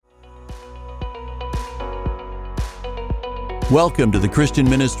Welcome to the Christian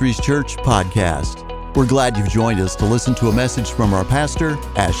Ministries Church podcast. We're glad you've joined us to listen to a message from our pastor,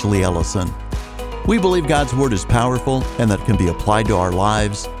 Ashley Ellison. We believe God's Word is powerful and that it can be applied to our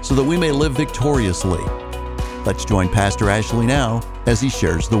lives so that we may live victoriously. Let's join Pastor Ashley now as he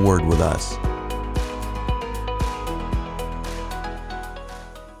shares the Word with us.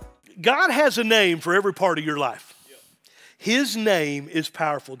 God has a name for every part of your life. His name is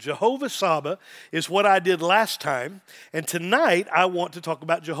powerful. Jehovah Sabbath is what I did last time. And tonight I want to talk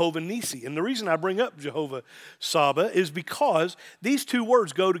about Jehovah Nissi. And the reason I bring up Jehovah Sabbath is because these two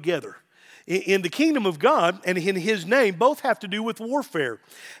words go together. In the kingdom of God and in His name, both have to do with warfare.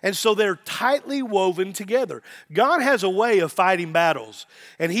 And so they're tightly woven together. God has a way of fighting battles.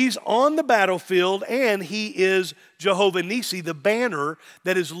 And He's on the battlefield, and He is Jehovah Nissi, the banner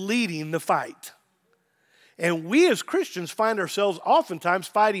that is leading the fight. And we as Christians find ourselves oftentimes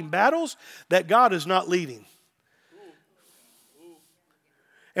fighting battles that God is not leading.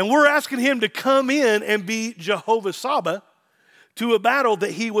 And we're asking Him to come in and be Jehovah Sabbath to a battle that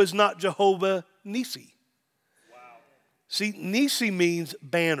He was not Jehovah Nissi. Wow. See, Nissi means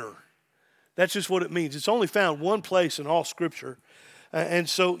banner. That's just what it means. It's only found one place in all Scripture. And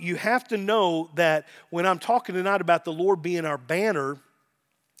so you have to know that when I'm talking tonight about the Lord being our banner,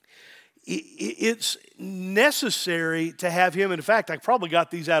 it's necessary to have Him. In fact, I probably got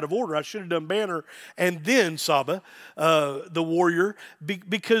these out of order. I should have done banner and then Sabbath, the warrior,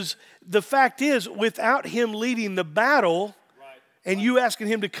 because the fact is, without Him leading the battle, and you asking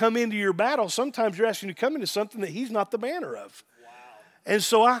Him to come into your battle, sometimes you're asking Him to come into something that He's not the banner of. Wow. And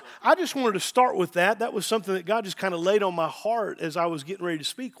so I just wanted to start with that. That was something that God just kind of laid on my heart as I was getting ready to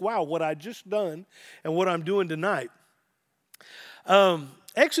speak. Wow, what I just done and what I'm doing tonight.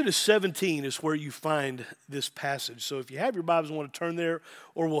 Exodus 17 is where you find this passage. So if you have your Bibles and want to turn there,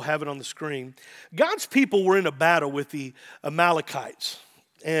 or we'll have it on the screen. God's people were in a battle with the Amalekites.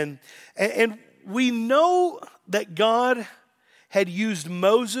 And we know that God had used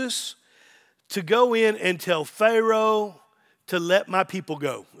Moses to go in and tell Pharaoh to let my people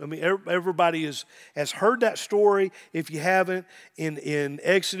go. I mean, everybody has heard that story. If you haven't, in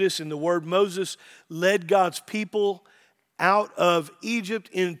Exodus, in the word, Moses led God's people out of Egypt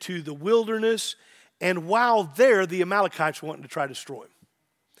into the wilderness, and while there, the Amalekites wanted to try to destroy him.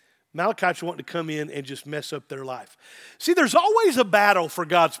 Amalekites wanting to come in and just mess up their life. See, there's always a battle for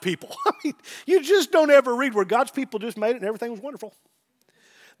God's people. I mean, you just don't ever read where God's people just made it and everything was wonderful.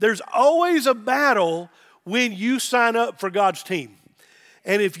 There's always a battle when you sign up for God's team.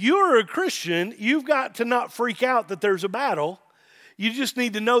 And if you're a Christian, you've got to not freak out that there's a battle. You just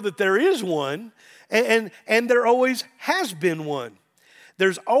need to know that there is one, and there always has been one.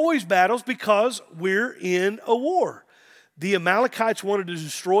 There's always battles because we're in a war. The Amalekites wanted to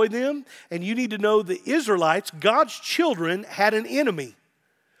destroy them, and you need to know the Israelites, God's children, had an enemy.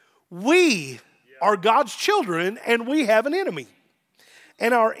 We are God's children, and we have an enemy.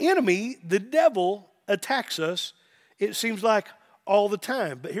 And our enemy, the devil, attacks us, it seems like, all the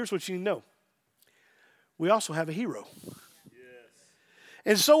time. But here's what you need to know. We also have a hero.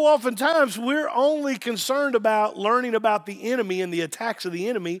 And so oftentimes we're only concerned about learning about the enemy and the attacks of the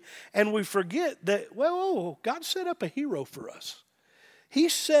enemy, and we forget that, well, God set up a hero for us. He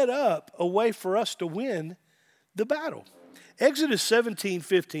set up a way for us to win the battle. Exodus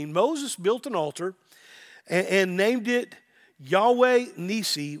 17:15, Moses built an altar and named it Yahweh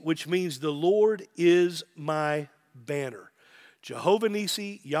Nissi, which means the Lord is my banner. Jehovah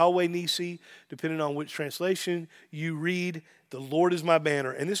Nissi, Yahweh Nissi, depending on which translation you read, the Lord is my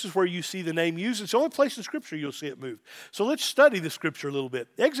banner. And this is where you see the name used. It's the only place in Scripture you'll see it moved. So let's study the Scripture a little bit.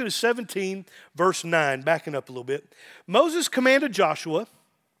 Exodus 17, verse 9, backing up a little bit. Moses commanded Joshua,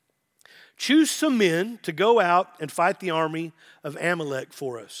 choose some men to go out and fight the army of Amalek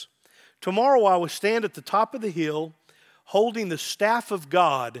for us. Tomorrow I will stand at the top of the hill, holding the staff of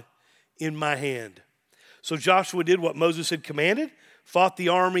God in my hand. So Joshua did what Moses had commanded, fought the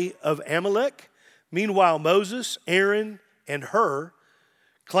army of Amalek. Meanwhile, Moses, Aaron, and Hur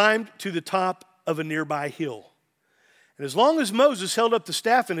climbed to the top of a nearby hill. And as long as Moses held up the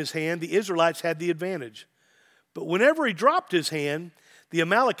staff in his hand, the Israelites had the advantage. But whenever he dropped his hand, the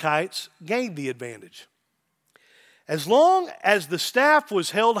Amalekites gained the advantage. As long as the staff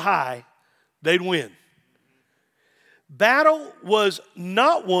was held high, they'd win. Battle was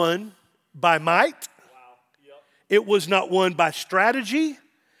not won by might. It was not won by strategy.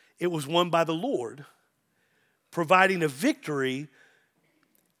 It was won by the Lord, providing a victory.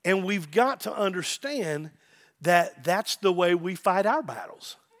 And we've got to understand that that's the way we fight our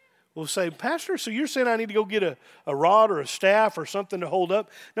battles. will say, Pastor, so you're saying I need to go get a rod or a staff or something to hold up?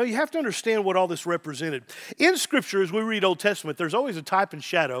 No, you have to understand what all this represented. In Scripture, as we read Old Testament, there's always a type and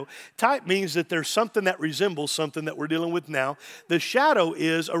shadow. Type means that there's something that resembles something that we're dealing with now. The shadow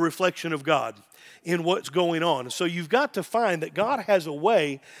is a reflection of God in what's going on. So you've got to find that God has a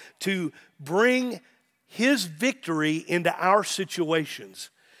way to bring His victory into our situations.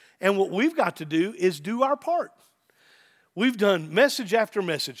 And what we've got to do is do our part. We've done message after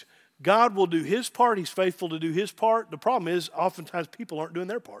message. God will do His part. He's faithful to do His part. The problem is oftentimes people aren't doing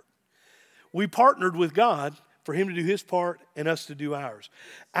their part. We partnered with God for Him to do His part and us to do ours.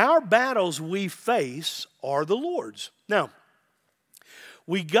 Our battles we face are the Lord's. Now,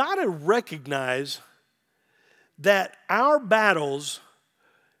 we got to recognize that our battles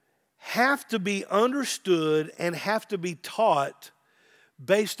have to be understood and have to be taught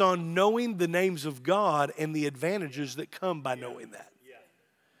based on knowing the names of God and the advantages that come by knowing that.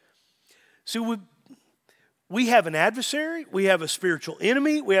 See, we have an adversary, we have a spiritual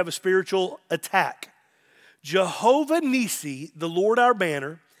enemy, we have a spiritual attack. Jehovah Nissi, the Lord our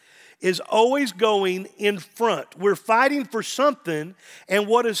banner, is always going in front. We're fighting for something, and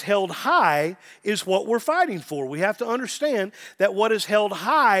what is held high is what we're fighting for. We have to understand that what is held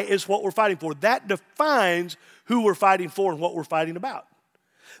high is what we're fighting for. That defines who we're fighting for and what we're fighting about.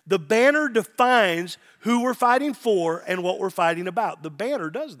 The banner defines who we're fighting for and what we're fighting about. The banner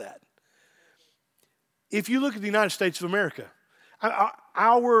does that. If you look at the United States of America,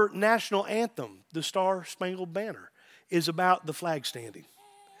 our national anthem, the Star-Spangled Banner, is about the flag standing.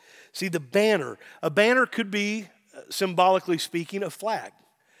 See, the banner, a banner could be, symbolically speaking, a flag.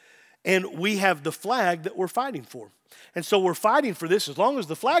 And we have the flag that we're fighting for. And so we're fighting for this. As long as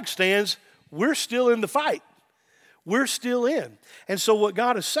the flag stands, we're still in the fight. We're still in. And so what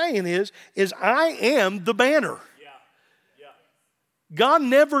God is saying is I am the banner. God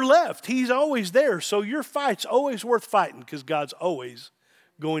never left. He's always there. So your fight's always worth fighting because God's always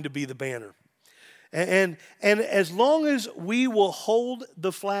going to be the banner. And as long as we will hold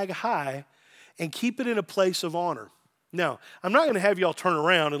the flag high and keep it in a place of honor. Now, I'm not going to have y'all turn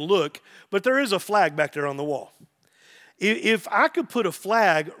around and look, but there is a flag back there on the wall. If I could put a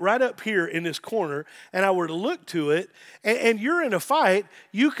flag right up here in this corner and I were to look to it, and you're in a fight,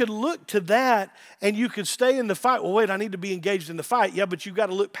 you could look to that and you could stay in the fight. Well, wait, I need to be engaged in the fight. Yeah, but you've got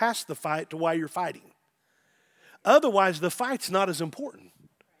to look past the fight to why you're fighting. Otherwise, the fight's not as important.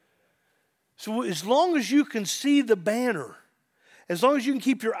 So as long as you can see the banner, as long as you can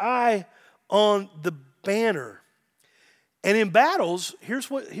keep your eye on the banner, and in battles, here's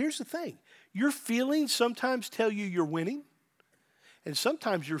the thing. Your feelings sometimes tell you you're winning, and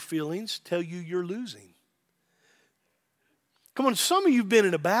sometimes your feelings tell you you're losing. Come on, some of you have been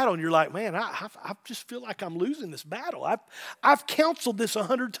in a battle and you're like, man, I just feel like I'm losing this battle. I've counseled this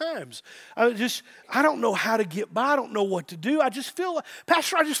 100 times. I don't know how to get by. I don't know what to do.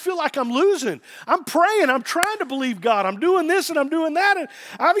 Pastor, I just feel like I'm losing. I'm praying. I'm trying to believe God. I'm doing this and I'm doing that. And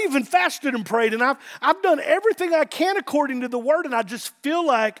I've even fasted and prayed. And I've done everything I can according to the word. And I just feel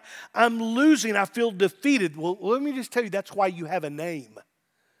like I'm losing. I feel defeated. Well, let me just tell you, that's why you have a name,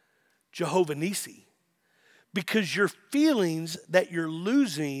 Jehovah Nissi. Because your feelings that you're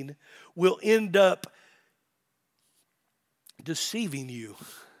losing will end up deceiving you.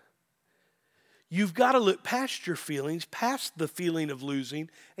 You've got to look past your feelings, past the feeling of losing,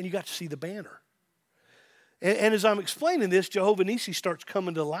 and you got to see the banner. And as I'm explaining this, Jehovah Nissi starts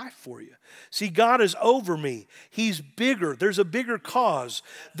coming to life for you. See, God is over me. He's bigger. There's a bigger cause.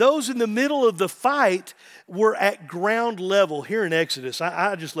 Those in the middle of the fight were at ground level. Here in Exodus,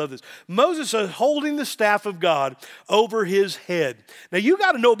 I just love this. Moses is holding the staff of God over his head. Now, you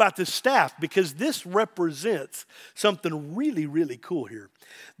got to know about this staff because this represents something really, really cool here.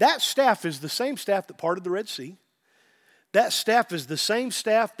 That staff is the same staff that parted the Red Sea. That staff is the same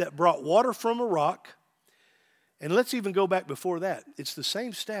staff that brought water from a rock. And let's even go back before that. It's the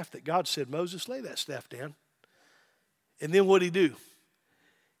same staff that God said, Moses, lay that staff down. And then what did he do?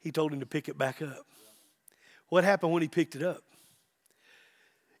 He told him to pick it back up. What happened when he picked it up?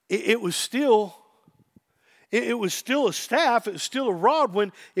 It was still a staff. It was still a rod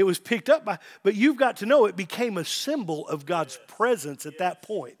when it was picked up by. But you've got to know it became a symbol of God's presence at that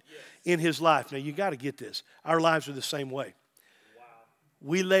point in his life. Now, you got to get this. Our lives are the same way. Wow.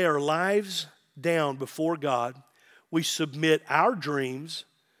 We lay our lives down before God. We submit our dreams,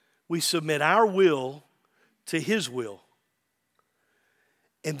 we submit our will to His will.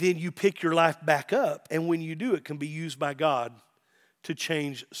 And then you pick your life back up, and when you do, it can be used by God to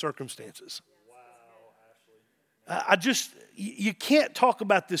change circumstances. Wow, you can't talk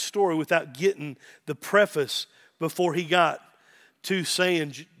about this story without getting the preface before he got to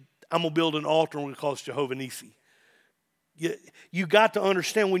saying, I'm going to build an altar and we're going to call it Jehovah Nissi. You got to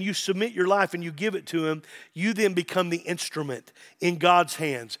understand when you submit your life and you give it to him, you then become the instrument in God's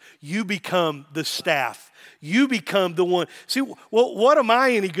hands. You become the staff. You become the one. See, well, what am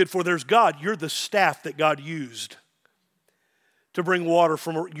I any good for? There's God. You're the staff that God used to bring water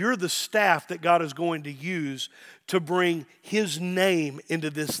from. You're the staff that God is going to use to bring his name into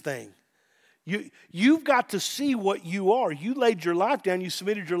this thing. You've got to see what you are. You laid your life down. You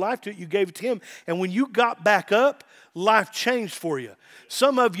submitted your life to it. You gave it to him. And when you got back up, life changed for you.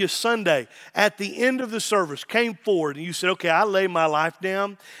 Some of you Sunday, at the end of the service, came forward and you said, okay, I lay my life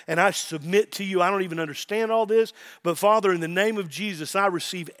down and I submit to you. I don't even understand all this, but Father, in the name of Jesus, I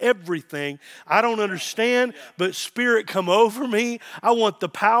receive everything. I don't understand, but Spirit, come over me. I want the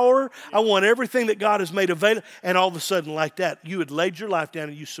power. I want everything that God has made available. And all of a sudden, like that, you had laid your life down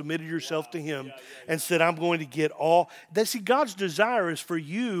and you submitted yourself to him and said, I'm going to get all. See, God's desire is for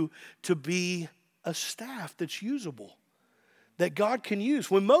you to be a staff that's usable, that God can use.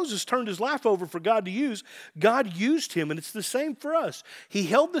 When Moses turned his life over for God to use, God used him, and it's the same for us. He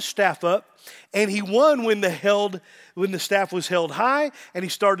held the staff up, and he won when the staff was held high, and he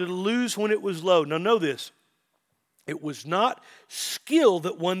started to lose when it was low. Now know this, it was not skill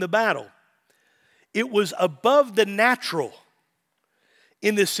that won the battle. It was above the natural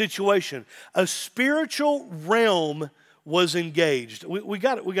in this situation. A spiritual realm was engaged. We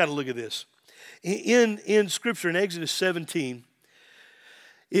got to look at this. In Scripture, in Exodus 17,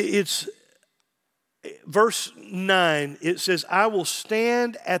 it's verse 9, it says, I will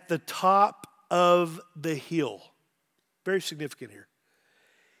stand at the top of the hill. Very significant here.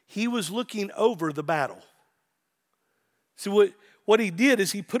 He was looking over the battle. See, what he did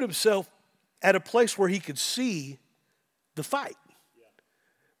is he put himself at a place where he could see the fight.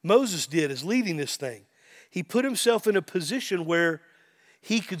 Moses did as leading this thing. He put himself in a position where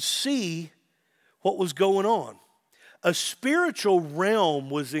he could see what was going on. A spiritual realm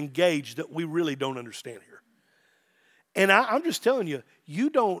was engaged that we really don't understand here. And I'm just telling you,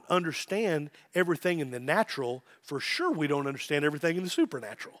 you don't understand everything in the natural. For sure, we don't understand everything in the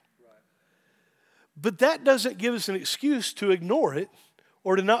supernatural. Right. But that doesn't give us an excuse to ignore it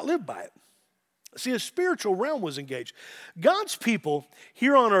or to not live by it. See, a spiritual realm was engaged. God's people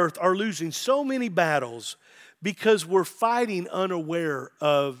here on earth are losing so many battles because we're fighting unaware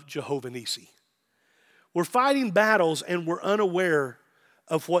of Jehovah Nissi. We're fighting battles and we're unaware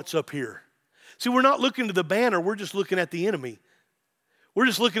of what's up here. See, we're not looking to the banner, we're just looking at the enemy. We're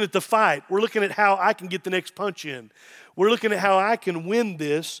just looking at the fight. We're looking at how I can get the next punch in. We're looking at how I can win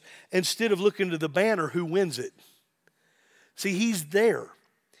this instead of looking to the banner who wins it. See, he's there.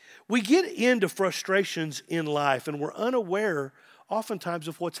 We get into frustrations in life and we're unaware oftentimes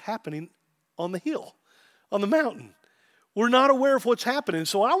of what's happening on the hill, on the mountain. We're not aware of what's happening.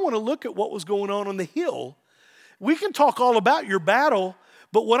 So I want to look at what was going on the hill. We can talk all about your battle,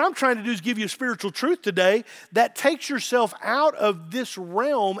 but what I'm trying to do is give you a spiritual truth today that takes yourself out of this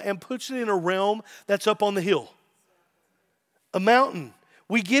realm and puts it in a realm that's up on the hill, a mountain.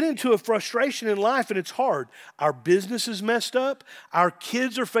 We get into a frustration in life and it's hard. Our business is messed up. Our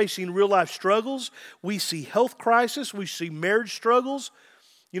kids are facing real life struggles. We see health crisis. We see marriage struggles.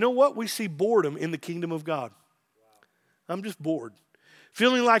 You know what? We see boredom in the kingdom of God. I'm just bored.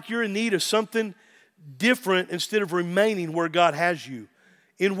 Feeling like you're in need of something different instead of remaining where God has you.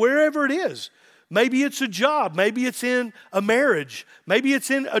 In wherever it is. Maybe it's a job. Maybe it's in a marriage. Maybe it's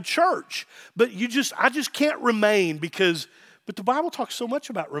in a church. But I just can't remain but the Bible talks so much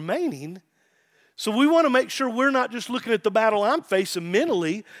about remaining. So we want to make sure we're not just looking at the battle I'm facing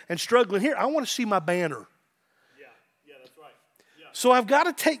mentally and struggling here. I want to see my banner. Yeah, that's right. Yeah. So I've got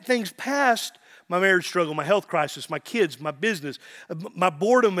to take things past my marriage struggle, my health crisis, my kids, my business, my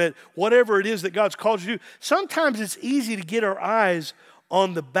boredom at whatever it is that God's called you to do. Sometimes it's easy to get our eyes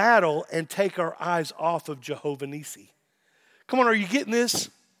on the battle and take our eyes off of Jehovah Nissi. Come on, are you getting this?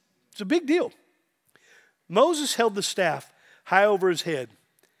 It's a big deal. Moses held the staff high over his head.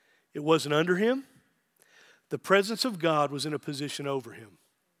 It wasn't under him. The presence of God was in a position over him.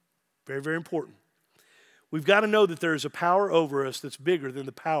 Very, very important. We've got to know that there is a power over us that's bigger than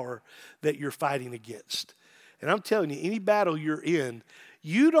the power that you're fighting against. And I'm telling you, any battle you're in,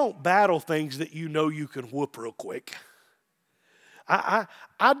 you don't battle things that you know you can whoop real quick. I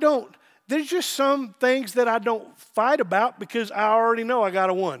don't, there's just some things that I don't fight about because I already know I got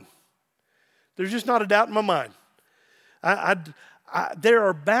to win. There's just not a doubt in my mind. There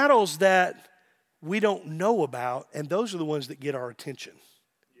are battles that we don't know about, and those are the ones that get our attention.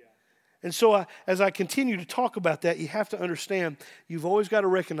 And so as I continue to talk about that, you have to understand you've always got to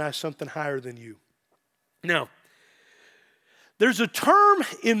recognize something higher than you. Now, There's a term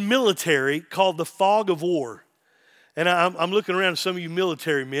in military called the fog of war. And I'm looking around at some of you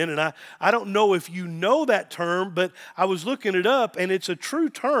military men, and I don't know if you know that term, but I was looking it up, and it's a true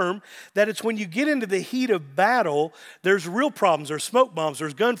term that it's when you get into the heat of battle, there's real problems. There's smoke bombs,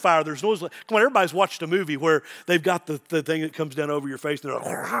 there's gunfire, there's noise. Come on, everybody's watched a movie where they've got the thing that comes down over your face,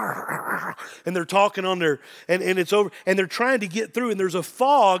 and they're talking on their, and it's over, and they're trying to get through, and there's a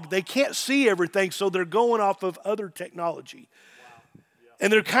fog. They can't see everything, so they're going off of other technology.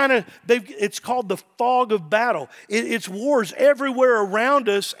 And it's called the fog of battle. It's wars everywhere around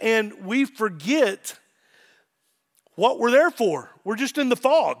us, and we forget what we're there for. We're just in the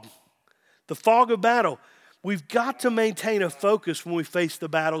fog of battle. We've got to maintain a focus when we face the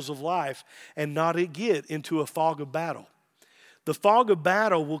battles of life and not get into a fog of battle. The fog of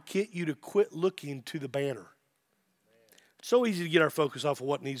battle will get you to quit looking to the banner. It's so easy to get our focus off of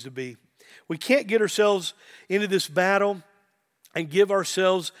what needs to be. We can't get ourselves into this battle and give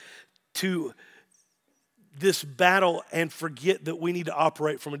ourselves to this battle and forget that we need to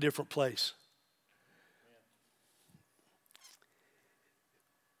operate from a different place.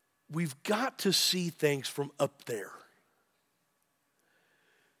 We've got to see things from up there.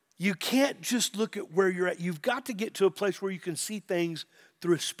 You can't just look at where you're at. You've got to get to a place where you can see things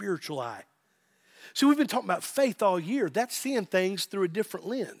through a spiritual eye. See, we've been talking about faith all year. That's seeing things through a different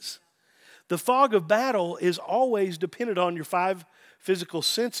lens. The fog of battle is always dependent on your 5 physical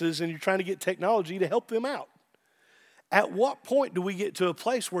senses, and you're trying to get technology to help them out. At what point do we get to a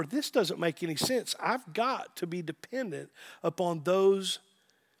place where this doesn't make any sense? I've got to be dependent upon those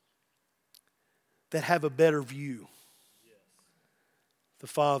that have a better view. The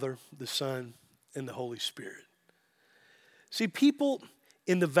Father, the Son, and the Holy Spirit. See, people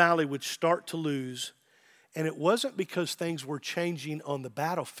in the valley would start to lose, and it wasn't because things were changing on the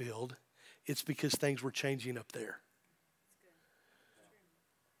battlefield. It's because things were changing up there.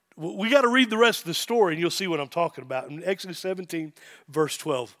 We got to read the rest of the story, and you'll see what I'm talking about. In Exodus 17, verse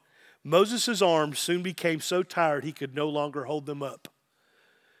 12, Moses' arms soon became so tired he could no longer hold them up.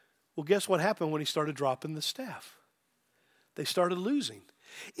 Well, guess what happened when he started dropping the staff? They started losing.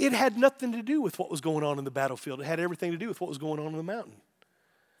 It had nothing to do with what was going on in the battlefield. It had everything to do with what was going on in the mountain.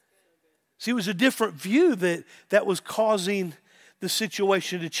 See, it was a different view that was causing the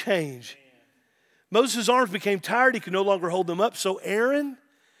situation to change. Moses' arms became tired. He could no longer hold them up. So Aaron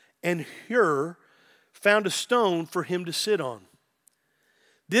and Hur found a stone for him to sit on.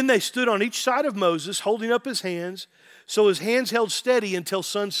 Then they stood on each side of Moses, holding up his hands, so his hands held steady until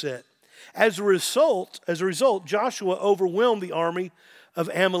sunset. As a result, Joshua overwhelmed the army of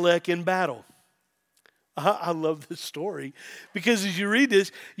Amalek in battle. I love this story because as you read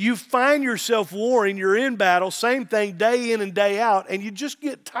this, you find yourself warring, you're in battle, same thing day in and day out, and you just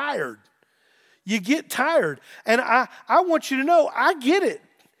get tired. You get tired. And I want you to know, I get it.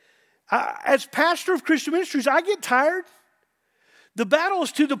 As pastor of Christian Ministries, I get tired. The battle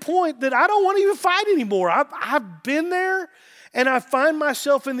is to the point that I don't want to even fight anymore. I've been there, and I find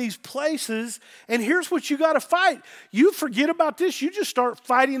myself in these places, and here's what you got to fight. You forget about this. You just start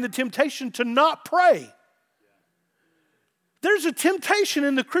fighting the temptation to not pray. There's a temptation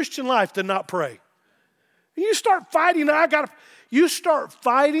in the Christian life to not pray. You start fighting, you start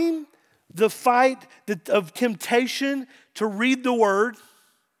fighting the fight of temptation to read the Word,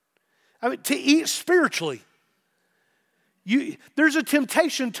 to eat spiritually. There's a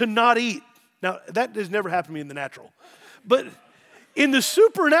temptation to not eat. Now, that has never happened to me in the natural. But in the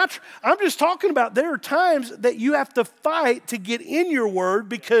supernatural, I'm just talking about there are times that you have to fight to get in your Word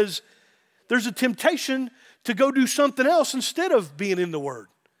because there's a temptation to go do something else instead of being in the Word.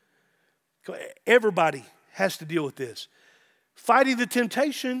 Everybody has to deal with this. Fighting the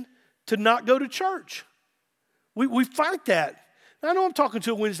temptation to not go to church. We fight that. I know I'm talking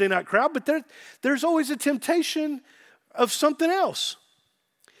to a Wednesday night crowd, but there's always a temptation of something else.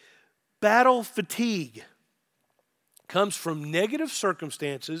 Battle fatigue comes from negative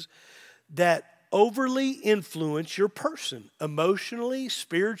circumstances that overly influence your person emotionally,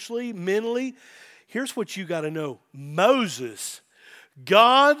 spiritually, mentally. Here's what you got to know. Moses,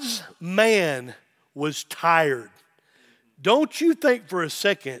 God's man, was tired. Don't you think for a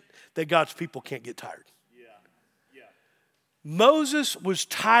second that God's people can't get tired. Yeah. Moses was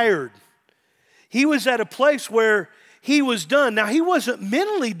tired. He was at a place where he was done. Now, he wasn't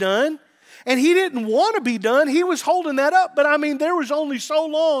mentally done, and he didn't want to be done. He was holding that up, but there was only so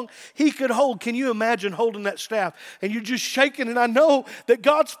long he could hold. Can you imagine holding that staff? And you're just shaking, and I know that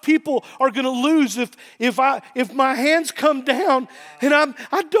God's people are going to lose if my hands come down, and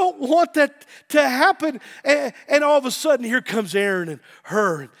I don't want that to happen. And all of a sudden, here comes Aaron and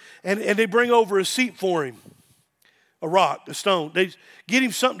Hur, and they bring over a seat for him. a rock, a stone. They get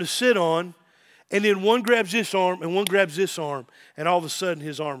him something to sit on, and then one grabs this arm and one grabs this arm, and all of a sudden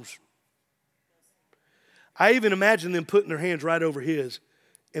his arms. I even imagine them putting their hands right over his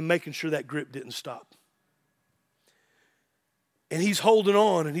and making sure that grip didn't stop. And he's holding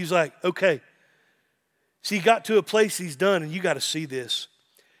on, and he's like, okay. See, he got to a place he's done, and you got to see this.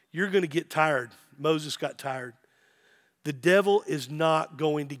 You're going to get tired. Moses got tired. The devil is not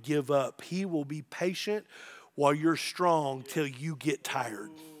going to give up. He will be patient while you're strong till you get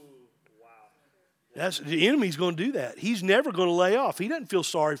tired. The enemy's going to do that. He's never going to lay off. He doesn't feel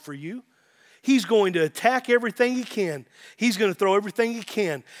sorry for you. He's going to attack everything he can. He's going to throw everything he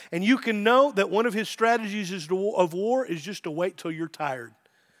can. And you can know that one of his strategies of war is just to wait till you're tired.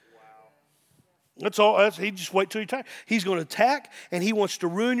 That's all. He just wait till you're tired. He's going to attack, and he wants to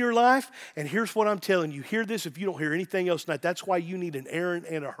ruin your life. And here's what I'm telling you. Hear this if you don't hear anything else tonight. That's why you need an Aaron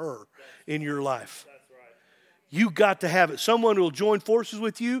and a Hur in your life. You got to have it. Someone who will join forces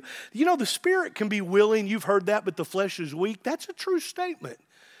with you. You know, the spirit can be willing. You've heard that, but the flesh is weak. That's a true statement.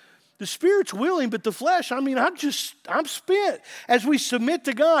 The spirit's willing, but the flesh, I'm spent. As we submit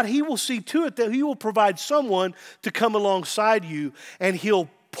to God, he will see to it that he will provide someone to come alongside you, and he'll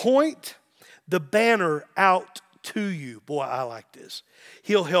point the banner out to you. Boy, I like this.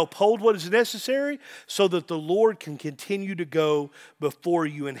 He'll help hold what is necessary so that the Lord can continue to go before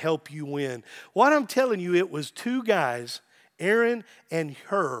you and help you win. What I'm telling you, it was two guys, Aaron and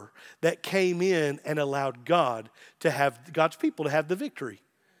Hur, that came in and allowed God's people to have the victory.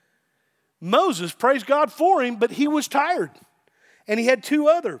 Moses, praise God for him, but he was tired. And he had two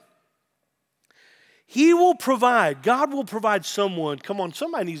other. He will provide. God will provide someone. Come on,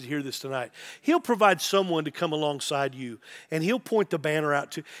 somebody needs to hear this tonight. He'll provide someone to come alongside you, and he'll point the banner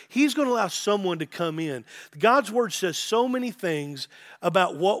out to. He's going to allow someone to come in. God's word says so many things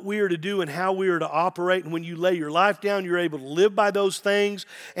about what we are to do and how we are to operate. And when you lay your life down, you're able to live by those things.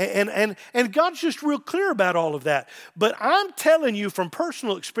 And God's just real clear about all of that. But I'm telling you from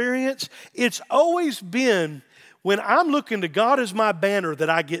personal experience, it's always been when I'm looking to God as my banner that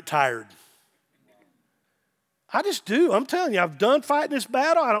I get tired. I just do. I'm telling you, I've done fighting this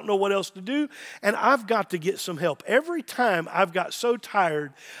battle. I don't know what else to do. And I've got to get some help. Every time I've got so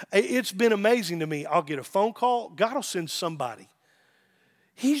tired, it's been amazing to me. I'll get a phone call. God will send somebody.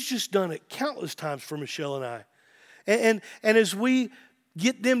 He's just done it countless times for Michelle and I. And as we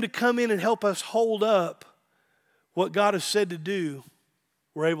get them to come in and help us hold up what God has said to do,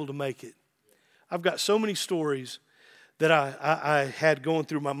 we're able to make it. I've got so many stories that I had going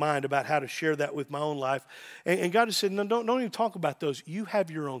through my mind about how to share that with my own life. And God has said, no, don't even talk about those. You have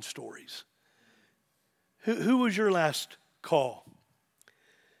your own stories. Who was your last call?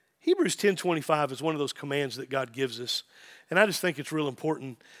 Hebrews 10:25 is one of those commands that God gives us. And I just think it's real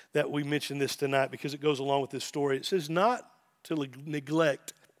important that we mention this tonight because it goes along with this story. It says not to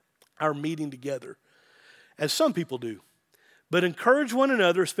neglect our meeting together, as some people do, but encourage one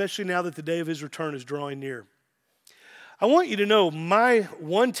another, especially now that the day of his return is drawing near. I want you to know my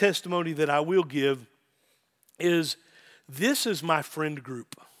one testimony that I will give is this is my friend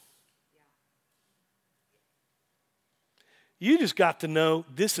group. You just got to know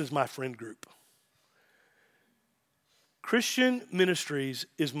this is my friend group. Christian Ministries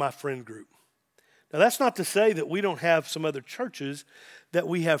is my friend group. Now that's not to say that we don't have some other churches that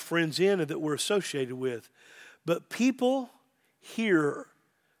we have friends in and that we're associated with. But people here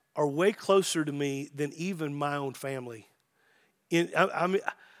are way closer to me than even my own family.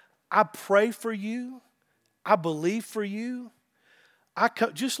 I pray for you. I believe for you.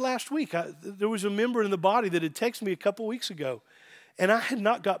 Just last week, there was a member in the body that had texted me a couple weeks ago, and I had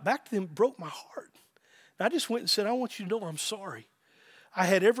not got back to them. It broke my heart. And I just went and said, I want you to know I'm sorry. I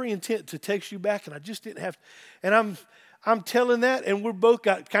had every intent to text you back, and I just didn't have. And I'm telling that, and we're both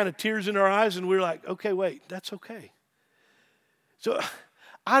got kind of tears in our eyes, and we're like, okay, wait, that's okay. So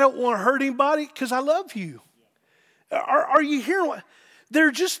I don't want to hurt anybody because I love you. Are you hearing what? There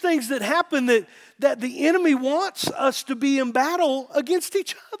are just things that happen that the enemy wants us to be in battle against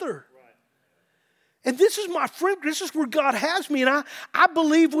each other. Right. And this is my friend. This is where God has me. And I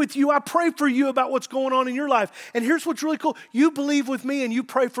believe with you. I pray for you about what's going on in your life. And here's what's really cool. You believe with me and you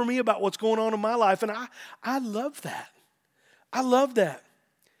pray for me about what's going on in my life. And I love that. I love that.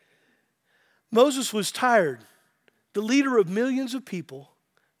 Moses was tired, the leader of millions of people,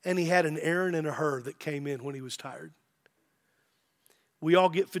 and he had an Aaron and a Hur that came in when he was tired. We all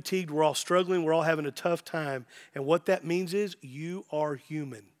get fatigued. We're all struggling. We're all having a tough time. And what that means is you are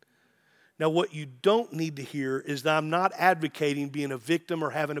human. Now, what you don't need to hear is that I'm not advocating being a victim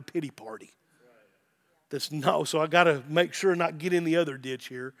or having a pity party. So I got to make sure not get in the other ditch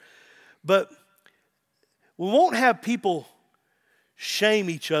here. But We won't have people shame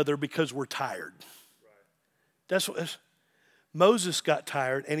each other because we're tired. That's what Moses got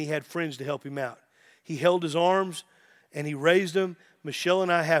tired, and he had friends to help him out. He held his arms, and he raised them. Michelle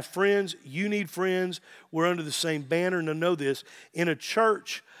and I have friends. You need friends. We're under the same banner. Now know this, in a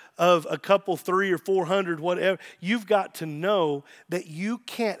church of a couple, 300 or 400, whatever, you've got to know that you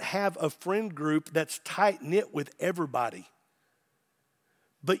can't have a friend group that's tight-knit with everybody.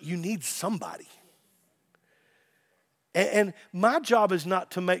 But you need somebody. And my job is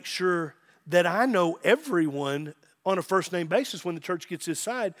not to make sure that I know everyone on a first name basis when the church gets this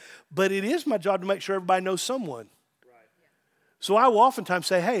side, but it is my job to make sure everybody knows someone. So I will oftentimes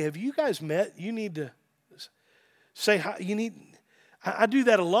say, hey, have you guys met? You need to say hi. I do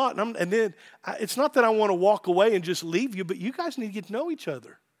that a lot. And then it's not that I want to walk away and just leave you, but you guys need to get to know each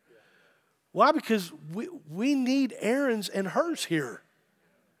other. Why? Because we need Aaron's and hers here.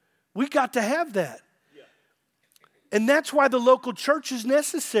 We got to have that. And that's why the local church is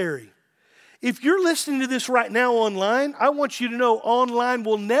necessary. If you're listening to this right now online, I want you to know online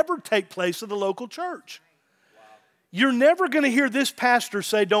will never take place at the local church. You're never going to hear this pastor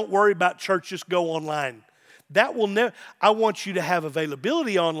say, don't worry about church, just go online. That will never. I want you to have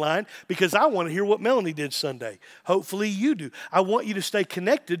availability online because I want to hear what Melanie did Sunday. Hopefully you do. I want you to stay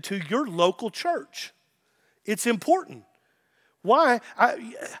connected to your local church. It's important. Why?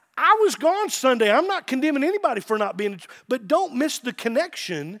 I was gone Sunday. I'm not condemning anybody for not being, but don't miss the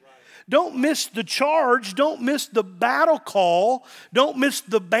connection. Don't miss the charge. Don't miss the battle call. Don't miss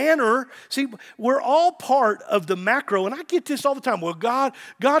the banner. See, we're all part of the macro, and I get this all the time. Well, God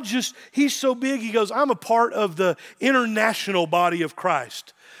just, He's so big. He goes, I'm a part of the international body of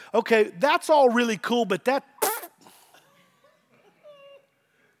Christ. Okay, that's all really cool, but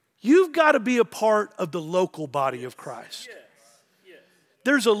you've got to be a part of the local body of Christ.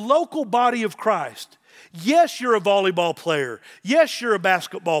 There's a local body of Christ. Yes, you're a volleyball player. Yes, you're a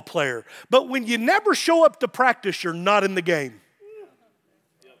basketball player. But when you never show up to practice, you're not in the game.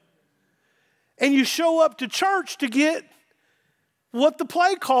 And you show up to church to get what the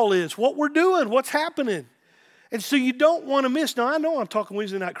play call is, what we're doing, what's happening. And so you don't want to miss. Now, I know I'm talking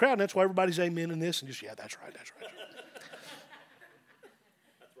Wednesday night crowd, and that's why everybody's amen in this. And just, yeah, that's right. That's right.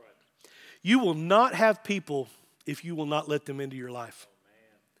 You will not have people if you will not let them into your life.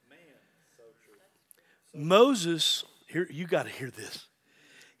 Moses, here, you got to hear this.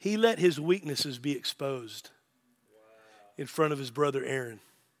 He let his weaknesses be exposed in front of his brother Aaron.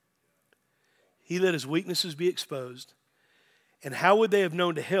 He let his weaknesses be exposed. And how would they have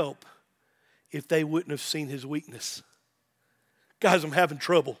known to help if they wouldn't have seen his weakness? Guys, I'm having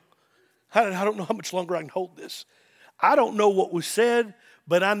trouble. I don't know how much longer I can hold this. I don't know what was said,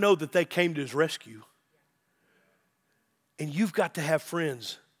 but I know that they came to his rescue. And you've got to have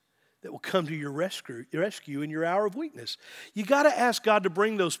friends that will come to your rescue in your hour of weakness. You got to ask God to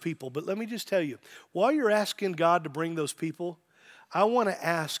bring those people. But let me just tell you, while you're asking God to bring those people, I want to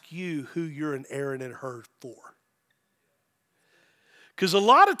ask you who you're an Aaron and Hur for. Because a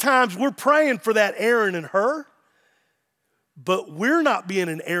lot of times we're praying for that Aaron and Hur, but we're not being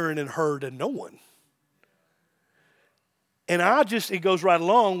an Aaron and Hur to no one. And it goes right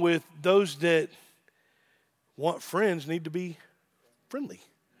along with those that want friends need to be friendly.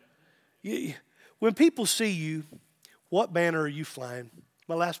 When people see you, what banner are you flying?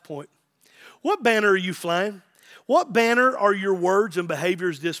 My last point. What banner are you flying? What banner are your words and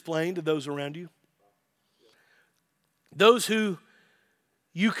behaviors displaying to those around you? Those who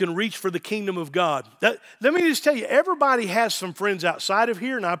you can reach for the kingdom of God. Let me just tell you, everybody has some friends outside of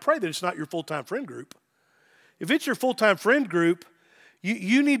here, and I pray that it's not your full-time friend group. If it's your full-time friend group,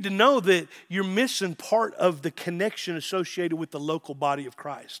 you need to know that you're missing part of the connection associated with the local body of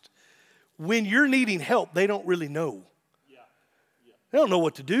Christ. When you're needing help, they don't really know. They don't know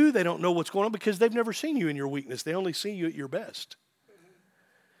what to do. They don't know what's going on because they've never seen you in your weakness. They only see you at your best.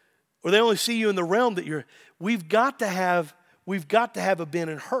 Or they only see you in the realm that we've got to have a Ben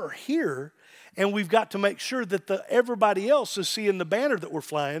and Hur here, and we've got to make sure that everybody else is seeing the banner that we're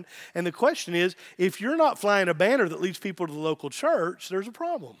flying. And the question is, if you're not flying a banner that leads people to the local church, there's a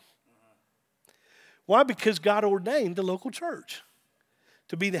problem. Why? Because God ordained the local church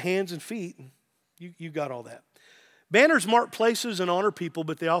to be the hands and feet. You got all that. Banners mark places and honor people,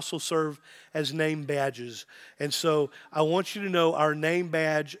 but they also serve as name badges. And so I want you to know our name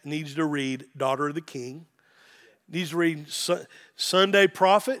badge needs to read Daughter of the King. It needs to read Sunday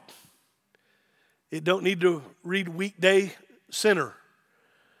Prophet. It don't need to read Weekday Sinner.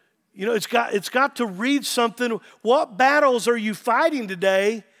 You know, it's got to read something. What battles are you fighting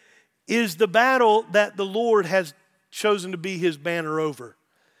today is the battle that the Lord has chosen to be his banner over.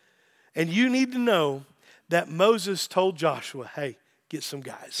 And you need to know that Moses told Joshua, hey, get some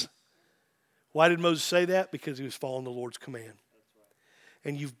guys. Why did Moses say that? Because he was following the Lord's command.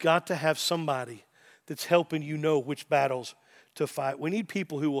 And you've got to have somebody that's helping you know which battles to fight. We need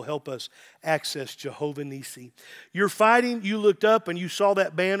people who will help us access Jehovah Nissi. You're fighting, you looked up and you saw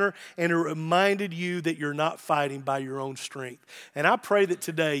that banner and it reminded you that you're not fighting by your own strength. And I pray that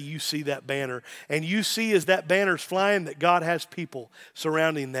today you see that banner and you see as that banner's flying that God has people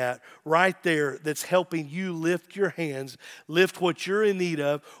surrounding that right there that's helping you lift your hands, lift what you're in need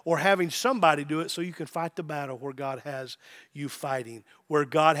of, or having somebody do it so you can fight the battle where God has you fighting. Where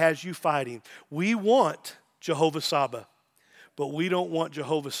God has you fighting. We want Jehovah Sabbath. But we don't want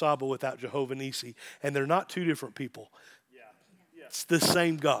Jehovah Sabbath without Jehovah Nissi. And they're not two different people. It's the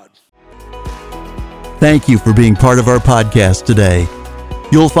same God. Thank you for being part of our podcast today.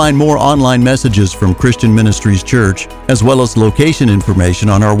 You'll find more online messages from Christian Ministries Church, as well as location information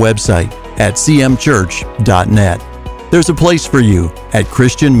on our website at cmchurch.net. There's a place for you at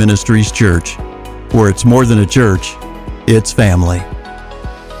Christian Ministries Church, where it's more than a church, it's family.